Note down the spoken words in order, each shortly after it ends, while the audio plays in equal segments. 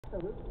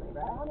Absolutely,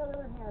 right? On the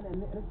other hand,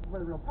 and this is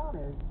where the real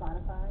problem is,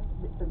 Spotify,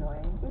 it's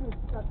annoying. It is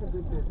such a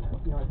good business.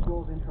 You know, as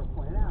Joel's intro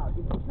pointed out,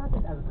 it's not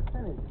just as a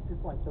percentage, it's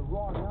just like the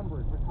raw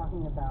numbers. We're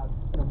talking about,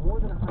 you know,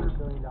 more than $100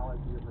 billion a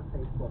year for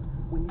Facebook.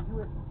 When you do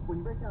it, when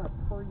you break down a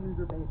per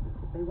user basis,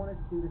 if they wanted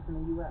to do this in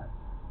the U.S.,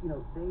 you know,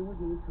 they would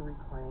need to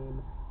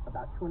reclaim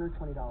about $220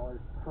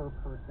 per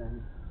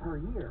person per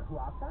year who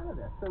opts out of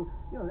this. So,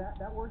 you know,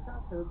 that works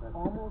out to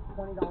almost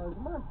 $20 a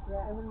month.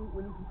 Yeah, and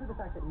when you consider the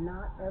fact that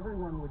not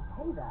everyone would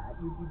pay that,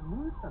 you'd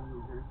lose some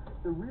users.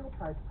 The real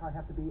price would probably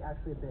have to be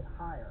actually a bit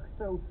higher.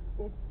 So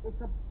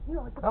it's a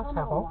problem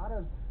a lot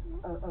of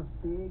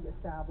big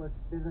established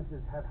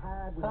businesses have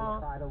had when they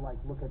try to like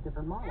look at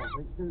different models.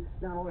 It's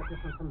not all that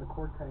different from the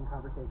cord cutting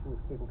conversation with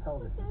cable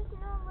television.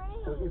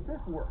 So if this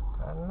works,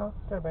 how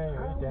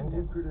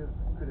lucrative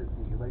could it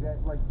be?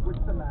 Like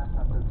what's the math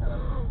have to kind of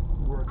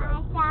work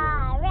out?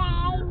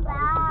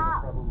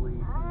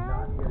 Probably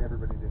not get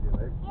everybody to do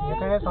it.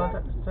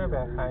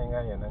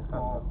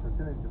 Small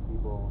percentage of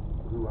people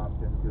who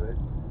opt into it,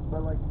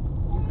 but like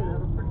you could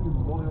have a pretty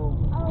loyal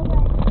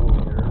people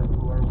here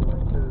who are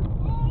willing to.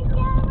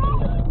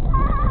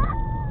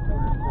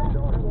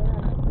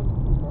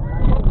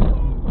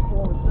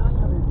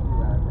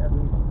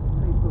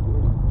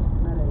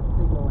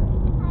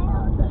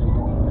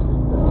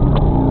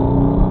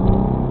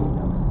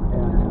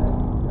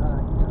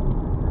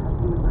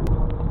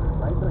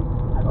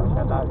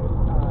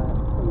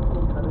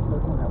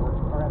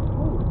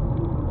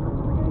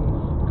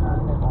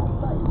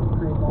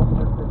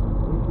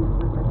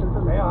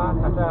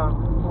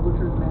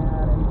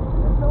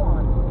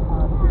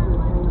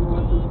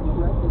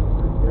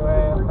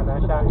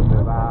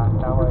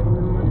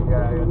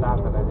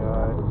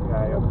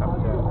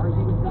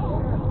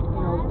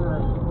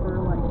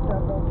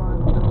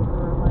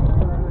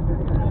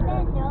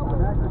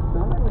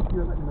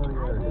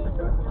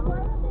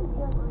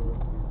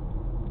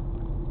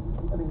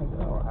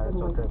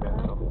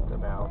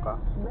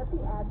 Let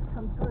the ads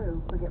come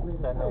through, forget rid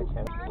of it.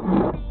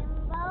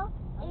 Rainbow,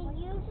 it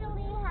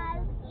usually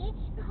has,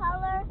 each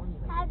color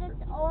has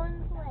its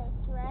own place,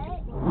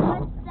 right?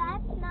 But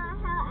that's not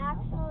how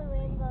actual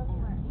rainbows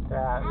work.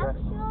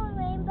 Actual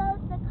rainbows,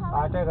 the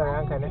colors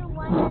blend into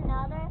one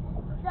another.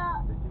 So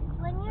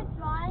when you're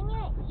drawing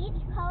it,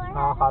 each color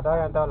has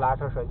its own.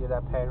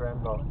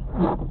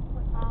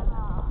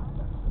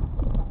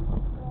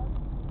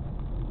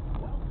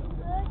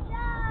 Good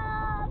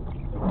job!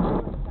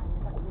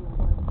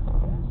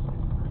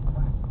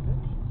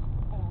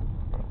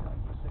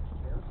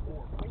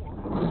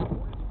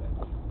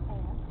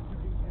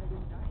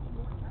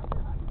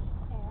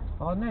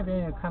哦，那边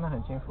也看得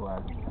很清楚啊。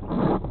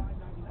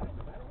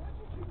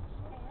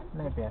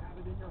那边，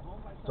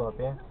左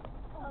边。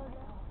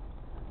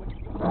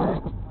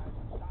来。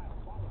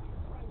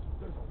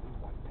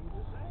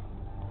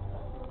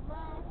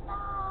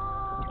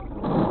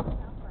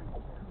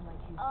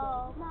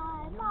Oh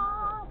my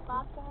God,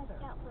 Bobcat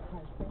can't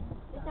play.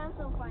 It sounds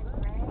so funny,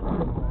 right?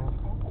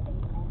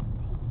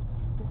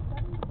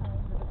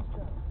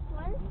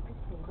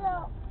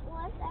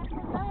 Once I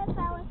forgot if I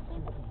was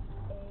 6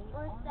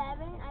 or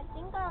 7. I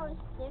think I was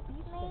 6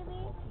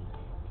 maybe.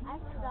 I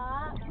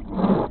forgot.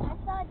 I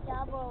saw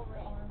double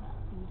rainbow.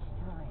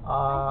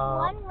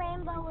 One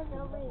rainbow was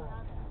over the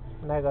other.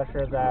 那个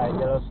是在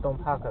Yellowstone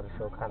Park 的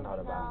时候看到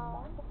的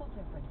吧？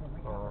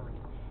 No.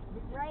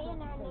 Right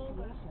in our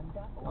neighborhood.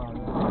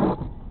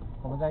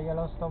 我们在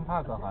Yellowstone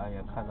Park 好像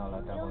也看到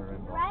了 double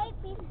rainbow. Right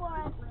before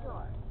a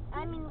storm.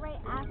 I mean right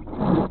after.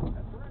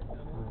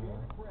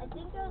 I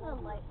think there was a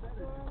light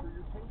storm.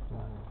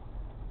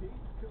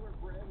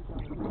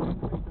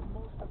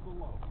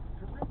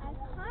 I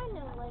kind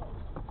of like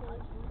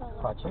this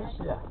color. 好清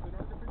晰啊！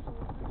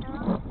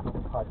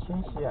好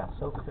清晰啊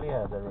 ！So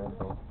clear the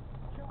rainbow.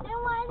 Then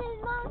why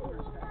did Mommy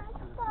not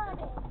spot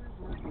it?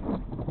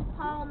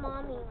 Call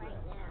Mommy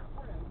right now.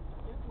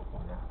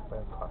 Yeah,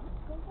 phone call.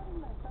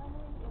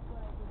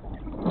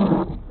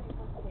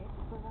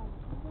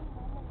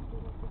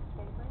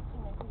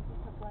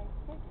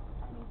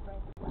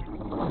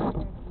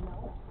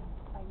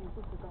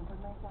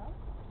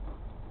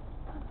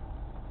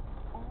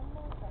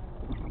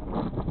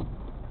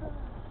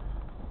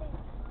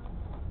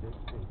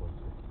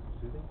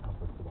 Soothing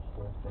comfort for the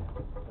whole family.